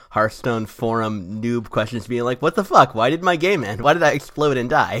Hearthstone forum noob questions being like, what the fuck? Why did my game end? Why did I explode and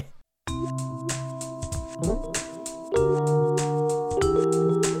die?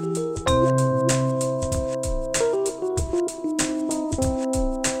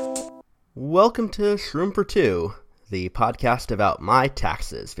 Welcome to Shroom for Two, the podcast about my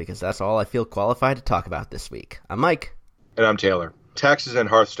taxes, because that's all I feel qualified to talk about this week. I'm Mike. And I'm Taylor. Taxes and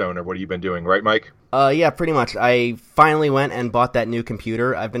Hearthstone are what you've been doing, right, Mike? Yeah, pretty much. I finally went and bought that new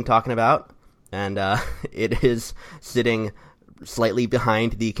computer I've been talking about, and it is sitting slightly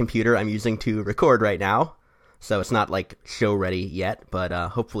behind the computer I'm using to record right now, so it's not, like, show-ready yet, but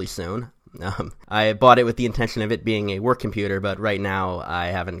hopefully soon. I bought it with the intention of it being a work computer, but right now I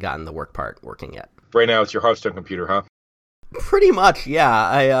haven't gotten the work part working yet. Right now it's your Hearthstone computer, huh? Pretty much,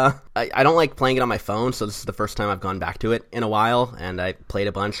 yeah. I don't like playing it on my phone, so this is the first time I've gone back to it in a while, and I played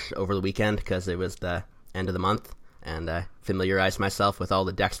a bunch over the weekend because it was the end of the month, and I familiarized myself with all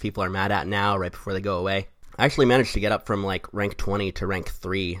the decks people are mad at now right before they go away. I actually managed to get up from like rank 20 to rank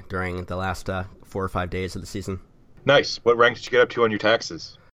 3 during the last 4 or 5 days of the season. Nice. What rank did you get up to on your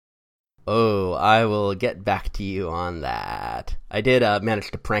taxes? Oh, I will get back to you on that. I did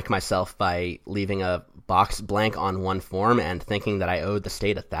manage to prank myself by leaving a box blank on one form and thinking that I owed the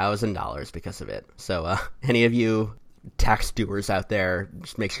state $1,000 because of it. So any of you tax doers out there,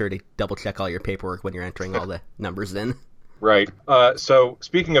 just make sure to double check all your paperwork when you're entering all the numbers in. Right. So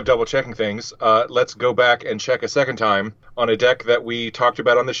speaking of double checking things, let's go back and check a second time on a deck that we talked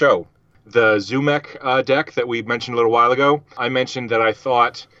about on the show. The Zumek deck that we mentioned a little while ago. I mentioned that I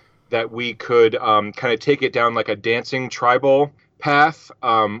thought that we could kind of take it down like a dancing tribal path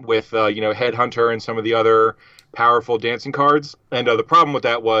with, Headhunter and some of the other powerful dancing cards. And the problem with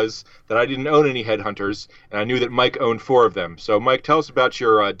that was that I didn't own any Headhunters, and I knew that Mike owned 4 of them. So, Mike, tell us about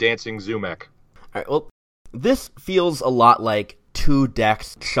your dancing Zumek. All right, well, this feels a lot like 2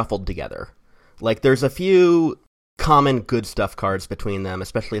 decks shuffled together. Like, there's a few common good stuff cards between them,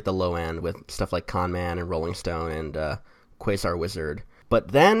 especially at the low end, with stuff like Con Man and Rolling Stone and Quasar Wizard. But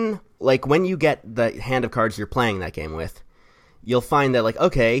then, like, when you get the hand of cards you're playing that game with, you'll find that, like,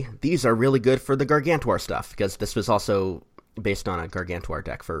 okay, these are really good for the Gargantuar stuff, because this was also based on a Gargantuar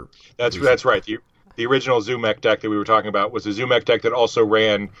deck for... That's right. The original Zumek deck that we were talking about was a Zumek deck that also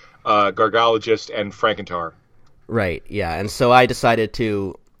ran Gargologist and Frankentar. Right, yeah, and so I decided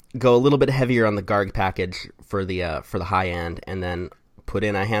to go a little bit heavier on the Garg package for the high end, and then put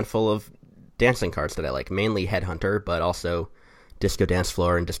in a handful of dancing cards that I like, mainly Headhunter, but also Disco Dance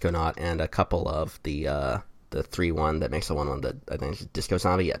Floor and Disco Knot, and a couple of the 3-1 that makes a 1-1 that I think is Disco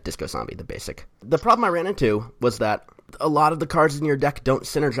Zombie. Yeah, Disco Zombie, the basic. The problem I ran into was that a lot of the cards in your deck don't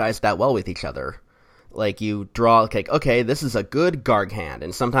synergize that well with each other. Like, you draw, like, okay, this is a good Garg hand,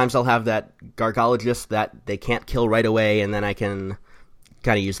 and sometimes I'll have that Gargologist that they can't kill right away, and then I can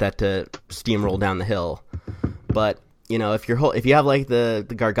kind of use that to steamroll down the hill. But, you know, if you have, like, the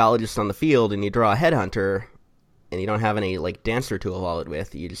Gargologist on the field and you draw a Headhunter, and you don't have any, like, Dancer to evolve it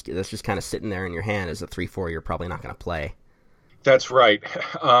with, that's just kind of sitting there in your hand as a 3-4 you're probably not going to play. That's right.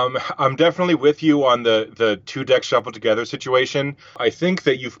 I'm definitely with you on the 2 decks shuffled together situation. I think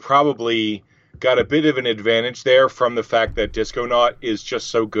that you've probably got a bit of an advantage there from the fact that Disco Knot is just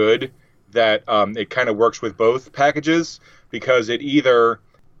so good that it kind of works with both packages, because it either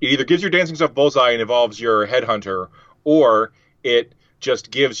gives your Dancing Stuff Bullseye and evolves your Headhunter, or it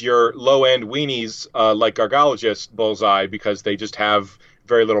just gives your low-end weenies like Gargologist Bullseye, because they just have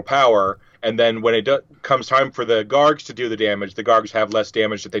very little power. And then when it comes time for the Gargs to do the damage, the Gargs have less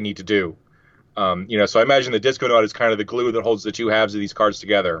damage that they need to do. So I imagine the Disco Knot is kind of the glue that holds the 2 halves of these cards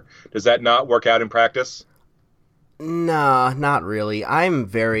together. Does that not work out in practice? Nah, not really. I'm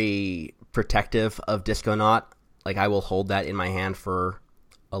very protective of Disco Knot. Like, I will hold that in my hand for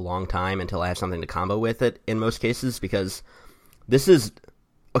a long time until I have something to combo with it in most cases, because this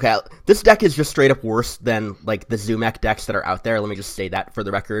deck is just straight up worse than, like, the Zumek decks that are out there. Let me just say that for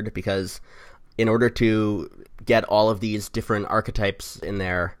the record, because in order to get all of these different archetypes in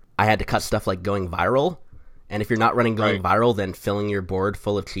there, I had to cut stuff like going viral. And if you're not running going viral, then filling your board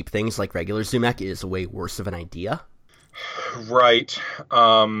full of cheap things like regular Zumek is way worse of an idea. Right.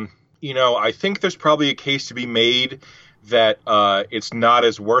 I think there's probably a case to be made that it's not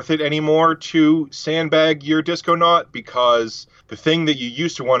as worth it anymore to sandbag your Disco Knot, because the thing that you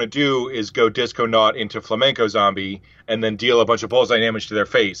used to want to do is go Disco Knot into Flamenco Zombie and then deal a bunch of bullseye damage to their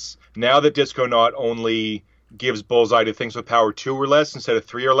face. Now that Disco Knot only gives bullseye to things with power 2 or less instead of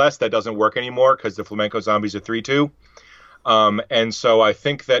 3 or less, that doesn't work anymore because the Flamenco Zombies are 3-2. And so I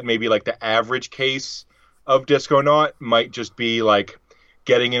think that maybe like the average case of Disco Knot might just be like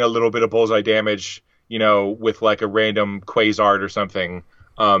getting in a little bit of bullseye damage, with like a random Quasar or something,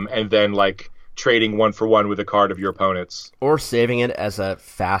 and then like trading 1-for-1 with a card of your opponent's. Or saving it as a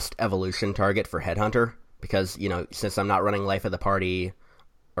fast evolution target for Headhunter, because, since I'm not running Life of the Party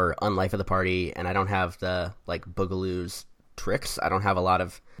or Unlife of the Party, and I don't have the, like, Boogaloo's tricks, I don't have a lot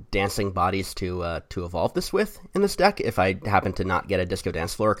of dancing bodies to evolve this with in this deck if I happen to not get a Disco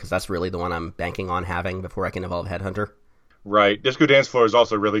Dance Floor, because that's really the one I'm banking on having before I can evolve Headhunter. Right. Disco Dance Floor is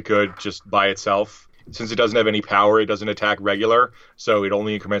also really good just by itself. Since it doesn't have any power, it doesn't attack regular, so it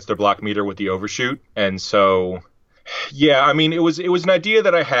only increments their block meter with the overshoot. And so, yeah, I mean, it was an idea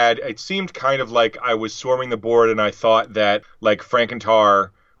that I had. It seemed kind of like I was swarming the board, and I thought that, like,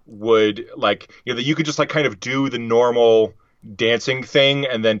 Frankentar would, like, that you could just, like, kind of do the normal dancing thing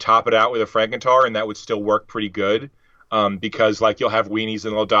and then top it out with a Frankentar, and that would still work pretty good. Because, like, you'll have weenies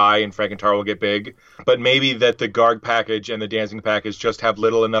and they'll die and Frankentar will get big. But maybe that the Garg package and the dancing package just have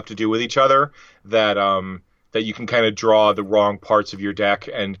little enough to do with each other that that you can kind of draw the wrong parts of your deck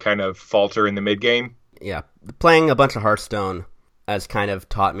and kind of falter in the mid-game. Yeah, playing a bunch of Hearthstone has kind of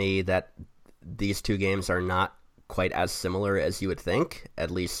taught me that these two games are not quite as similar as you would think,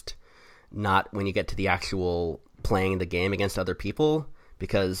 at least not when you get to the actual playing the game against other people,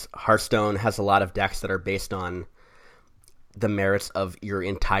 because Hearthstone has a lot of decks that are based on the merits of your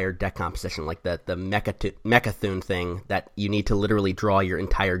entire deck composition, like the Mechathune thing, that you need to literally draw your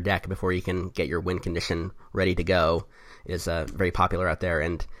entire deck before you can get your win condition ready to go, is very popular out there,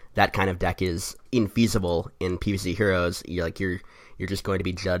 and that kind of deck is infeasible in PvZ Heroes. You're just going to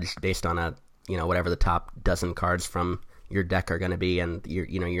be judged based on whatever the top dozen cards from your deck are going to be, and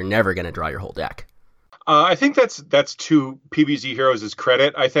you're never going to draw your whole deck. I think that's to PvZ Heroes'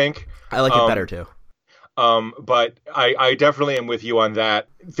 credit. I think I like it better too. But I definitely am with you on that.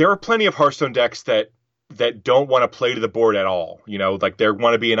 There are plenty of Hearthstone decks that don't want to play to the board at all. Like they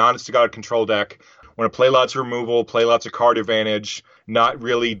want to be an honest-to-God control deck, want to play lots of removal, play lots of card advantage, not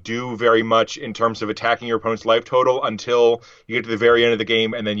really do very much in terms of attacking your opponent's life total until you get to the very end of the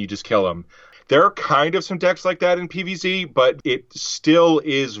game, and then you just kill them. There are kind of some decks like that in PvZ, but it still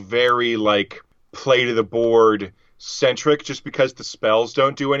is very, like, play to the board centric, just because the spells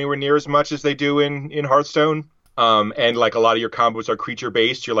don't do anywhere near as much as they do in Hearthstone. And like a lot of your combos are creature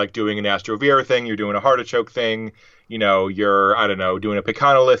based. You're like doing an Astro Vera thing, you're doing a Heartachoke thing, you're, I don't know, doing a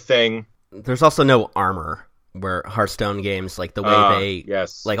Pecanolith thing. There's also no armor, where Hearthstone games, like the way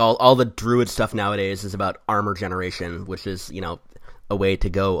yes, like all the druid stuff nowadays is about armor generation, which is, a way to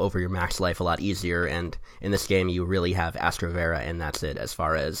go over your max life a lot easier, and in this game you really have Astro Vera, and that's it as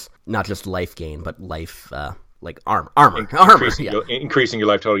far as not just life gain, but life like armor. Increasing your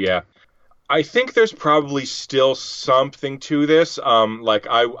life total, yeah. I think there's probably still something to this. Like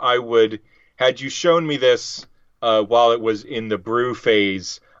I would, had you shown me this while it was in the brew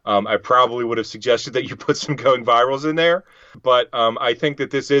phase, I probably would have suggested that you put some going virals in there. But I think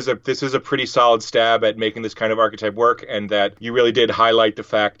that this is a pretty solid stab at making this kind of archetype work, and that you really did highlight the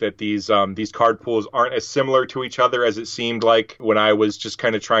fact that these card pools aren't as similar to each other as it seemed like when I was just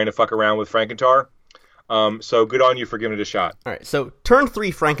kind of trying to fuck around with Frankentar. So good on you for giving it a shot. All right, so turn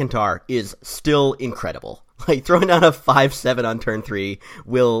 3 Frankentar is still incredible. Like, throwing down a 5/7 on turn 3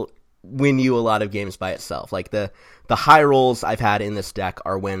 will win you a lot of games by itself. Like, the high rolls I've had in this deck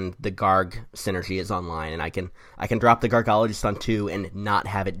are when the Garg synergy is online, and I can drop the Gargologist on 2 and not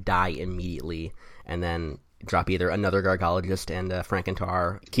have it die immediately, and then drop either another Gargologist and a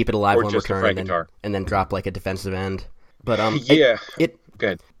Frankentar, keep it alive one more turn, and then drop, like, a defensive end. But yeah.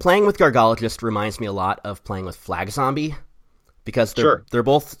 Good. Playing with Gargologist reminds me a lot of playing with Flag Zombie, because they're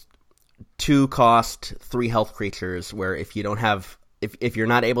both 2 cost, 3 health creatures, where if you don't have, if you're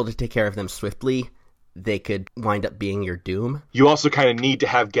not able to take care of them swiftly, they could wind up being your doom. You also kind of need to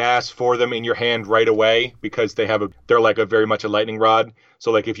have gas for them in your hand right away, because they're like a very much a lightning rod. So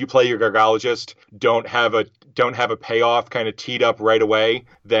like if you play your Gargologist, don't have a payoff kind of teed up right away,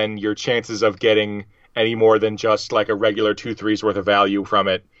 then your chances of getting any more than just like a regular 2/3s worth of value from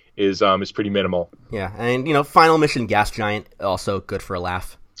it is pretty minimal. Yeah, and Final Mission Gas Giant, also good for a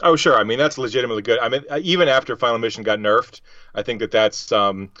laugh. Oh sure, I mean that's legitimately good. I mean even after Final Mission got nerfed, I think that's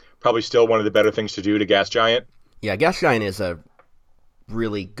probably still one of the better things to do to Gas Giant. Yeah, Gas Giant is a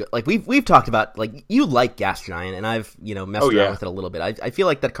really good. Like we've talked about, like, you like Gas Giant, and I've messed around with it a little bit. I feel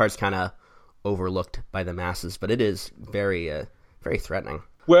like that card's kind of overlooked by the masses, but it is very very threatening.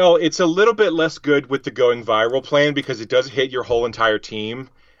 Well, it's a little bit less good with the going viral plan, because it does hit your whole entire team.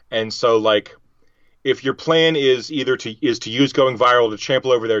 And so, like, if your plan is to use going viral to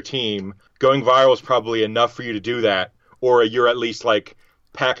trample over their team, going viral is probably enough for you to do that. Or you're at least, like,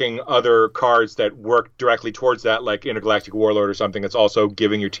 packing other cards that work directly towards that, like Intergalactic Warlord or something that's also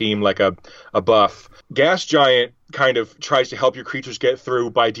giving your team like a buff. Gas Giant kind of tries to help your creatures get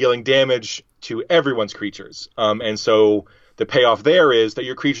through by dealing damage to everyone's creatures. And so the payoff there is that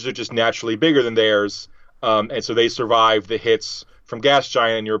your creatures are just naturally bigger than theirs, and so they survive the hits from Gas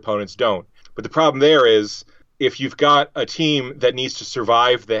Giant and your opponents don't. But the problem there is if you've got a team that needs to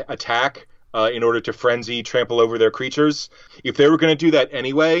survive the attack in order to frenzy, trample over their creatures, if they were going to do that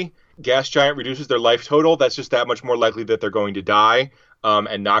anyway, Gas Giant reduces their life total. That's just that much more likely that they're going to die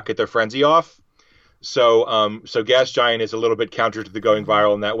and not get their frenzy off. So Gas Giant is a little bit counter to the going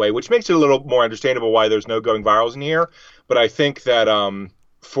viral in that way, which makes it a little more understandable why there's no going virals in here. But I think that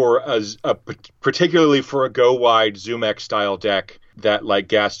particularly for a go wide Zumek style deck, that like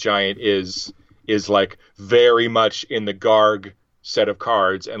Gas Giant is like very much in the Garg set of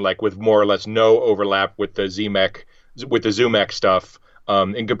cards and like with more or less no overlap with the Zumek stuff.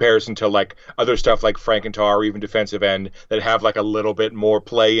 In comparison to like other stuff like Frankentar or even Defensive End that have like a little bit more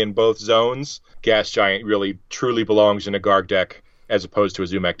play in both zones, Gas Giant really truly belongs in a Garg deck as opposed to a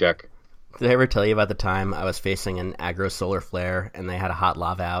Zumek deck. Did I ever tell you about the time I was facing an aggro Solar Flare and they had a hot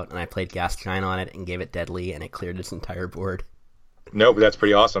lava out and I played Gas Giant on it and gave it Deadly and it cleared its entire board? No, but that's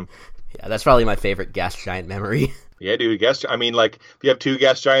pretty awesome. Yeah, that's probably my favorite Gas Giant memory. Yeah, dude, I mean, like, if you have two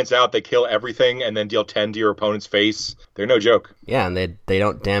Gas Giants out, they kill everything and then deal 10 to your opponent's face. They're no joke. Yeah, and they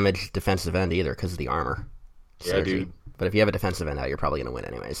don't damage Defensive End either because of the armor. Yeah, synergy. Dude. But if you have a Defensive End out, you're probably going to win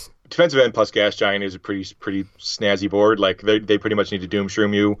anyways. Defensive End plus Gas Giant is a pretty snazzy board. Like, they pretty much need to Doom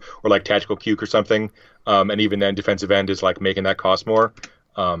Shroom you or, like, Tactical Cuke or something. And even then, Defensive End is, like, making that cost more.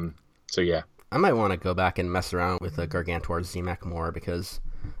 So, yeah. I might want to go back and mess around with the Gargantuar Zemek more because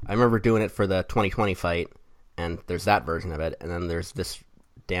I remember doing it for the 2020 fight. And there's that version of it, and then there's this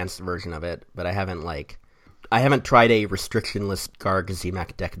dance version of it, but I haven't tried a restrictionless Garg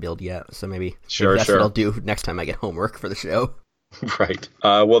Zemek deck build yet, so maybe that's what I'll do next time I get homework for the show. Right.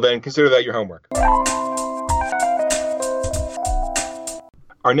 Well, then consider that your homework.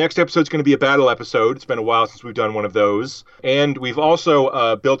 Our next episode is going to be a battle episode. It's been a while since we've done one of those. And we've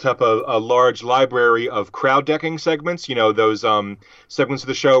also built up a large library of crowd decking segments. You know, those segments of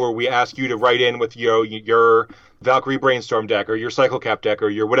the show where we ask you to write in with your Valkyrie Brainstorm deck or your Cycle Cap deck or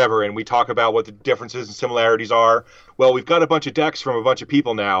your whatever, and we talk about what the differences and similarities are. Well, we've got a bunch of decks from a bunch of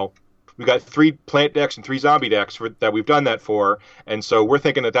people now. We've got 3 plant decks and 3 zombie decks that we've done that for, and so we're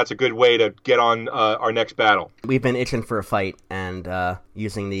thinking that that's a good way to get on our next battle. We've been itching for a fight, and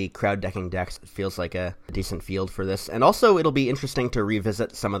using the crowd decking decks feels like a decent field for this. And also, it'll be interesting to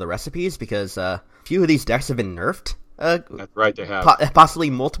revisit some of the recipes, because a few of these decks have been nerfed. That's right, they have.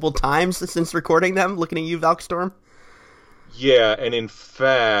 Possibly multiple times since recording them, looking at you, Valkstorm. Yeah, and in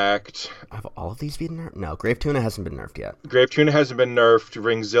fact... Have all of these been nerfed? No, Grave Tuna hasn't been nerfed yet. Grave Tuna hasn't been nerfed.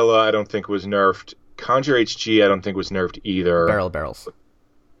 Ringzilla, I don't think was nerfed. Conjure HG, I don't think was nerfed either. Barrels.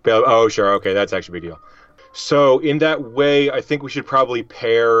 Oh, sure, okay, that's actually a big deal. So, in that way, I think we should probably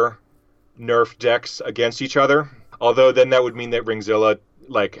pair nerfed decks against each other. Although, then that would mean that Ringzilla,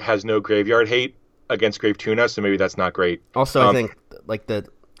 like, has no graveyard hate against Grave Tuna, so maybe that's not great. Also, I think, like,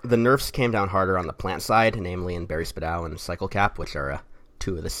 the nerfs came down harder on the plant side, namely in Berry Spadao and Cycle Cap, which are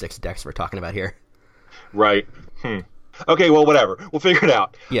 2 of the 6 decks we're talking about here. Right. Okay, well, whatever. We'll figure it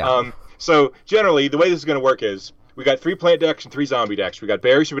out. Yeah. So, generally, the way this is going to work is we got 3 plant decks and 3 zombie decks. We got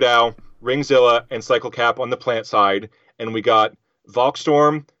Berry Spadao, Ringzilla, and Cycle Cap on the plant side, and we got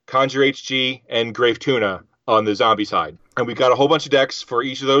Valkstorm, Conjure HG, and Grave Tuna on the zombie side. And we've got a whole bunch of decks for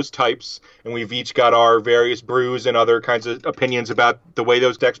each of those types, and we've each got our various brews and other kinds of opinions about the way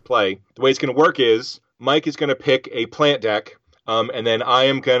those decks play. The way it's going to work is Mike is going to pick a plant deck, and then I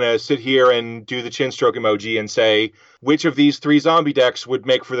am going to sit here and do the chin stroke emoji and say which of these 3 zombie decks would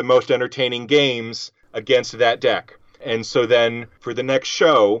make for the most entertaining games against that deck. And so then for the next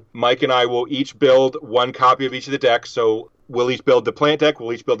show, Mike and I will each build 1 copy of each of the decks. So we'll each build the plant deck,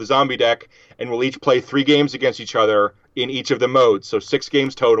 we'll each build the zombie deck, and we'll each play 3 games against each other in each of the modes. So 6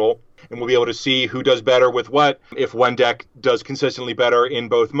 games total, and we'll be able to see who does better with what. If one deck does consistently better in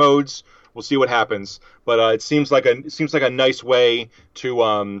both modes, we'll see what happens. But it seems like a nice way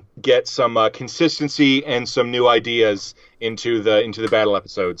to get some consistency and some new ideas into the battle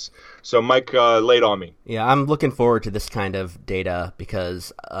episodes. So Mike, lay it on me. Yeah, I'm looking forward to this kind of data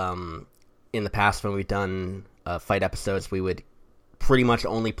because in the past when we've done fight episodes, we would pretty much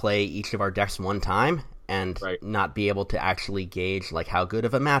only play each of our decks one time and not be able to actually gauge like how good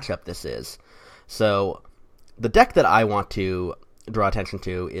of a matchup this is. So the deck that I want to draw attention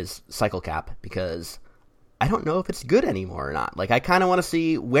to is Cycle Cap, because I don't know if it's good anymore or not. Like, I kind of want to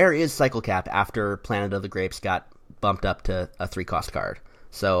see where is Cycle Cap after Planet of the Grapes got bumped up to a 3-cost card.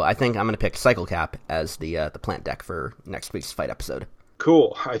 So I think I'm going to pick Cycle Cap as the plant deck for next week's fight episode.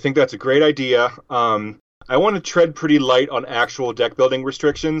 Cool. I think that's a great idea. I want to tread pretty light on actual deck building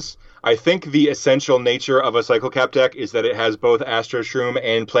restrictions. I think the essential nature of a Cycle Cap deck is that it has both Astro Shroom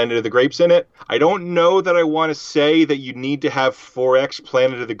and Planet of the Grapes in it. I don't know that I want to say that you need to have 4x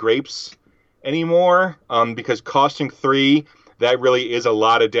Planet of the Grapes anymore, because costing 3, that really is a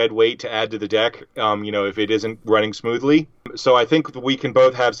lot of dead weight to add to the deck, if it isn't running smoothly. So I think we can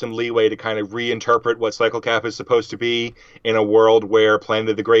both have some leeway to kind of reinterpret what Cycle Cap is supposed to be in a world where Planet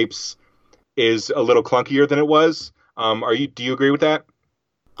of the Grapes is a little clunkier than it was. Do you agree with that?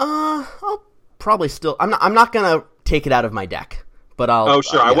 I'll probably still. I'm not gonna take it out of my deck, but I'll. Oh,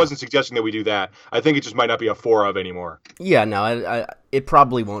 sure. Yeah. I wasn't suggesting that we do that. I think it just might not be a 4 of anymore. Yeah, no, it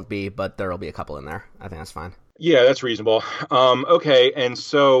probably won't be, but there'll be a couple in there. I think that's fine. Yeah, that's reasonable. Okay, and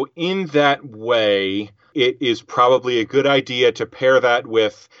so in that way, it is probably a good idea to pair that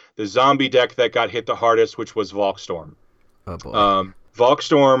with the zombie deck that got hit the hardest, which was Volkstorm. Oh boy.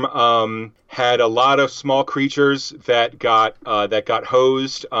 Volkstorm had a lot of small creatures that got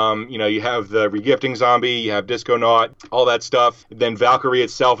hosed. You have the regifting zombie, you have Disconaut, all that stuff. Then Valkyrie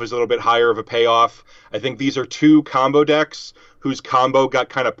itself is a little bit higher of a payoff. I think these are 2 combo decks whose combo got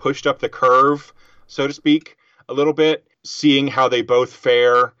kind of pushed up the curve, so to speak, a little bit. Seeing how they both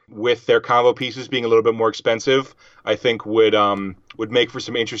fare with their combo pieces being a little bit more expensive, I think would make for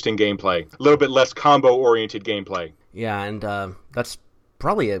some interesting gameplay. A little bit less combo-oriented gameplay. Yeah, and that's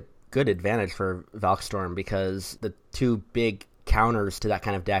probably a good advantage for Valkstorm, because the 2 big counters to that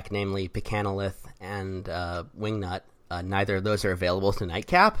kind of deck, namely Picanolith and Wingnut, neither of those are available to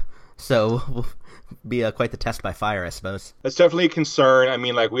Nightcap, so will be quite the test by fire, I suppose. That's definitely a concern. I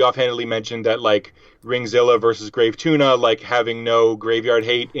mean, we offhandedly mentioned that, Ringzilla versus Grave Tuna, having no graveyard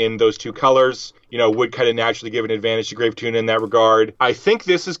hate in those 2 colors, would kind of naturally give an advantage to Grave Tuna in that regard. I think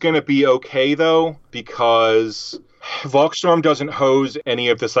this is going to be okay, though, because Volkstorm doesn't hose any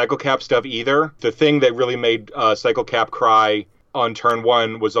of the Cycle Cap stuff either. The thing that really made Cycle Cap cry on turn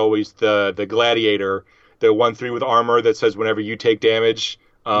 1 was always the Gladiator, the 1/3 with armor that says whenever you take damage,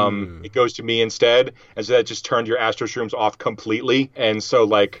 it goes to me instead. And so that just turned your Astro Shrooms off completely. And so,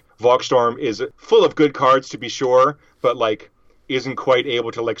 Volkstorm is full of good cards, to be sure, but, isn't quite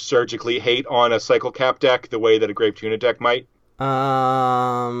able to, surgically hate on a Cycle Cap deck the way that a Grave Tuna deck might.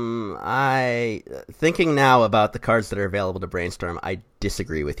 Thinking now about the cards that are available to brainstorm, I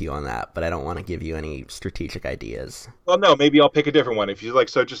disagree with you on that, but I don't want to give you any strategic ideas. Well, no, maybe I'll pick a different one if you like.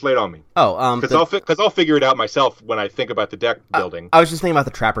 So just lay it on me. Oh, because I'll figure it out myself when I think about the deck building. I was just thinking about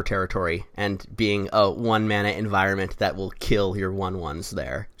the Trapper Territory and being a 1-mana environment that will kill your 1/1s.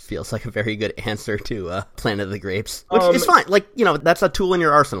 There feels like a very good answer to Planet of the Grapes, which is fine. That's a tool in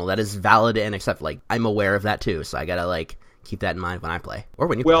your arsenal that is valid and accepted. I'm aware of that too, so I gotta keep that in mind when I play, or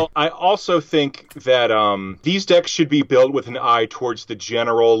when you play. Well, I also think that these decks should be built with an eye towards the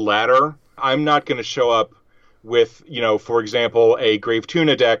general ladder. I'm not going to show up with, for example, a Grave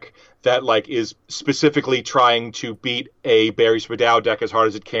Tuna deck that, is specifically trying to beat a Barry Spadow deck as hard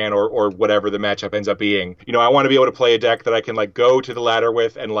as it can, or whatever the matchup ends up being. I want to be able to play a deck that I can, go to the ladder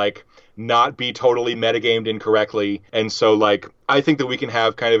with and, not be totally metagamed incorrectly. And so, I think that we can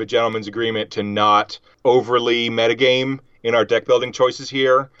have kind of a gentleman's agreement to not overly metagame in our deck building choices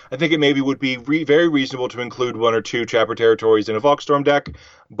here. I think it maybe would be very reasonable to include 1 or 2 Trapper Territories in a Volkstorm deck,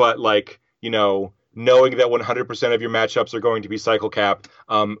 but knowing that 100% of your matchups are going to be Cycle Cap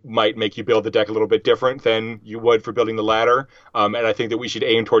might make you build the deck a little bit different than you would for building the ladder. And I think that we should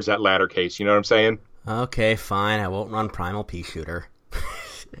aim towards that latter case. You know what I'm saying? Okay, fine. I won't run Primal Pea Shooter.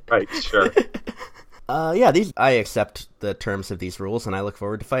 Right, sure. I accept the terms of these rules, and I look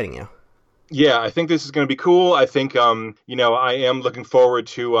forward to fighting you. Yeah, I think this is going to be cool. I think, I am looking forward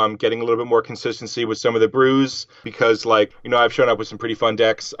to getting a little bit more consistency with some of the brews because, I've shown up with some pretty fun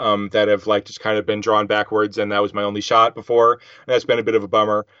decks that have, just kind of been drawn backwards, and that was my only shot before, and that's been a bit of a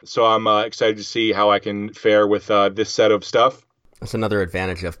bummer. So I'm excited to see how I can fare with this set of stuff. That's another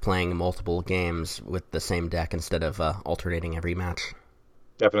advantage of playing multiple games with the same deck instead of alternating every match.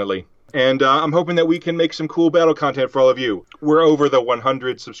 Definitely. And I'm hoping that we can make some cool battle content for all of you. We're over the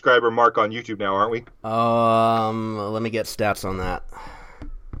 100 subscriber mark on YouTube now, aren't we? Let me get stats on that.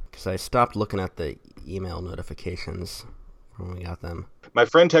 Because I stopped looking at the email notifications when we got them. My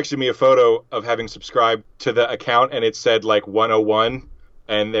friend texted me a photo of having subscribed to the account, and it said, 101.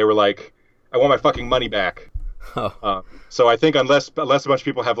 And they were like, I want my fucking money back. Oh. So I think unless a bunch of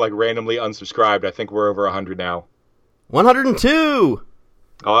people have, randomly unsubscribed, I think we're over 100 now. 102!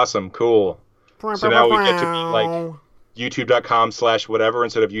 Awesome, cool. So now we get to be youtube.com/whatever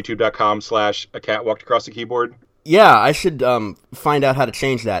instead of youtube.com/a cat walked across the keyboard. Yeah, I should find out how to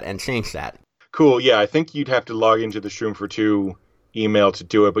change that and change that. Cool. Yeah, I think you'd have to log into the Shroom for Two email to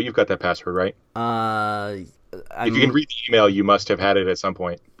do it, but you've got that password, right? If you can read the email, you must have had it at some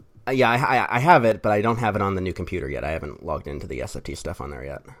point. Yeah, I have it, but I don't have it on the new computer yet. I haven't logged into the SOT stuff on there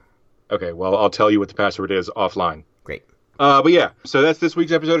yet. Okay, well, I'll tell you what the password is offline. Great. But yeah, so that's this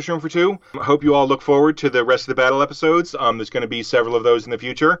week's episode of Shroom for Two. I hope you all look forward to the rest of the battle episodes. There's going to be several of those in the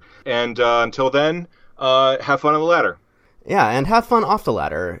future. And until then, have fun on the ladder. Yeah, and have fun off the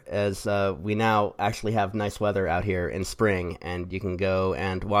ladder, as we now actually have nice weather out here in spring, and you can go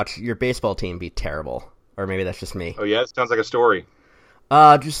and watch your baseball team be terrible. Or maybe that's just me. Oh yeah, it sounds like a story.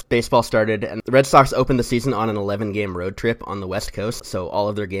 Just baseball started, and the Red Sox opened the season on an 11-game road trip on the West Coast, so all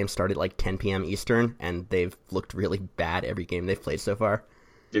of their games started like 10 p.m. Eastern, and they've looked really bad every game they've played so far.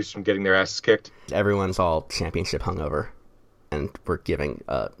 Just from getting their asses kicked. Everyone's all championship hungover, and we're giving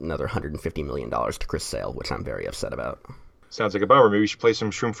another $150 million to Chris Sale, which I'm very upset about. Sounds like a bummer. Maybe we should play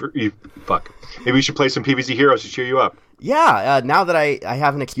some Shroom for... Fuck. Maybe we should play some PvZ Heroes to cheer you up. Yeah, now that I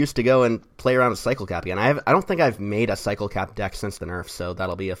have an excuse to go and play around with Cycle Cap again. I don't think I've made a Cycle Cap deck since the nerf, so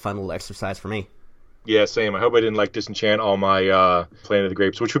that'll be a fun little exercise for me. Yeah, same. I hope I didn't disenchant all my Planet of the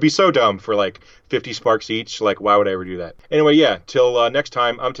Grapes, which would be so dumb for 50 sparks each. Why would I ever do that? Anyway, yeah, till next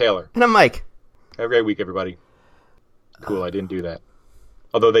time, I'm Taylor. And I'm Mike. Have a great week, everybody. Cool, I didn't do that.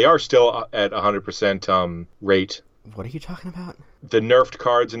 Although they are still at 100% rate. What are you talking about? The nerfed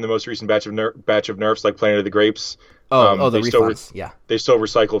cards in the most recent batch of nerfs, like Planet of the Grapes. The refunds, yeah. They still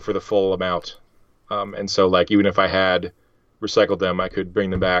recycle for the full amount. And so, even if I had recycled them, I could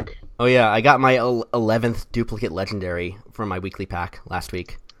bring them back. Oh, yeah, I got my 11th duplicate legendary from my weekly pack last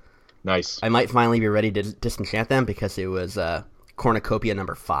week. Nice. I might finally be ready to disenchant them because it was Cornucopia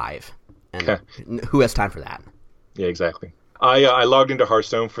number 5. And who has time for that? Yeah, exactly. I logged into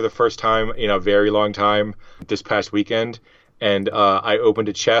Hearthstone for the first time in a very long time this past weekend, and I opened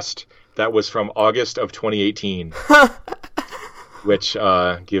a chest that was from August of 2018, which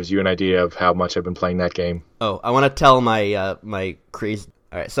gives you an idea of how much I've been playing that game. Oh, I want to tell my crazy...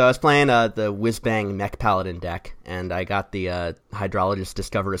 All right, so I was playing the Whizbang Mech Paladin deck, and I got the Hydrologist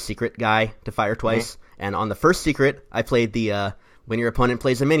Discover a Secret guy to fire twice, and on the first secret, I played the when your opponent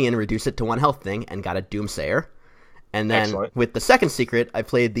plays a minion, reduce it to 1 health thing, and got a Doomsayer. And then with the second secret, I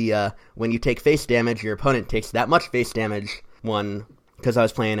played the when you take face damage, your opponent takes that much face damage one, because I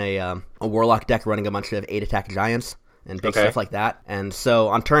was playing a Warlock deck running a bunch of 8-attack giants and big stuff like that. And so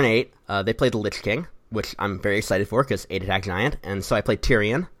on turn 8, they played the Lich King, which I'm very excited for because 8-attack giant. And so I played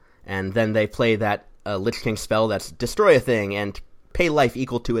Tyrion, and then they play that Lich King spell that's destroy a thing and pay life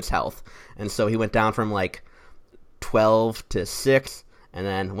equal to its health. And so he went down from 12 to 6. And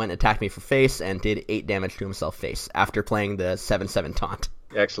then went and attacked me for face and did 8 damage to himself face after playing the 7/7 taunt.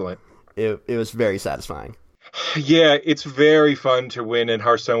 Excellent. It was very satisfying. Yeah, it's very fun to win in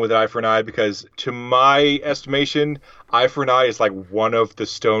Hearthstone with Eye for an Eye because, to my estimation, Eye for an Eye is one of the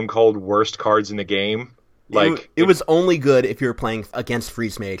stone cold worst cards in the game. It was only good if you were playing against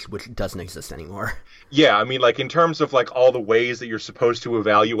Freeze Mage, which doesn't exist anymore. Yeah, I mean, in terms of all the ways that you're supposed to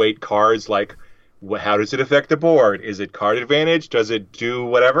evaluate cards, how does it affect the board? Is it card advantage? Does it do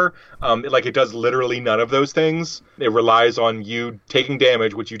whatever? It does literally none of those things. It relies on you taking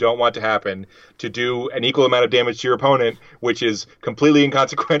damage, which you don't want to happen, to do an equal amount of damage to your opponent, which is completely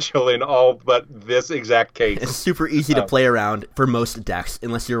inconsequential in all but this exact case. It's super easy to play around for most decks,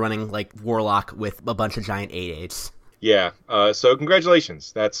 unless you're running Warlock with a bunch of giant 8/8s. Yeah, so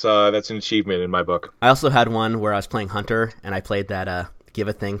congratulations. That's an achievement in my book. I also had one where I was playing Hunter, and I played that give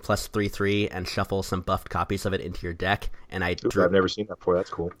a thing plus 3/3 and shuffle some buffed copies of it into your deck. And I've never seen that before. That's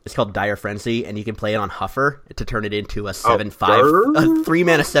cool. It's called Dire Frenzy, and you can play it on Huffer to turn it into a 7/5, a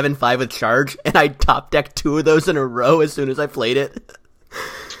 3-mana 7/5 with charge. And I top decked 2 of those in a row as soon as I played it.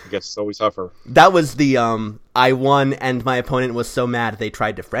 I guess it's always Huffer. That was the I won and my opponent was so mad they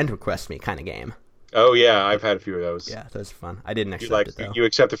tried to friend request me kind of game. Oh, yeah, I've had a few of those. Yeah, those are fun. I didn't accept it, though. You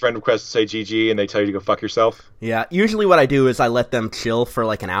accept the friend request to say GG, and they tell you to go fuck yourself? Yeah, usually what I do is I let them chill for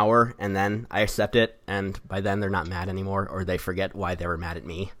an hour, and then I accept it, and by then they're not mad anymore, or they forget why they were mad at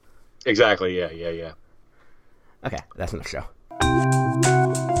me. Exactly, yeah. Okay, that's enough show.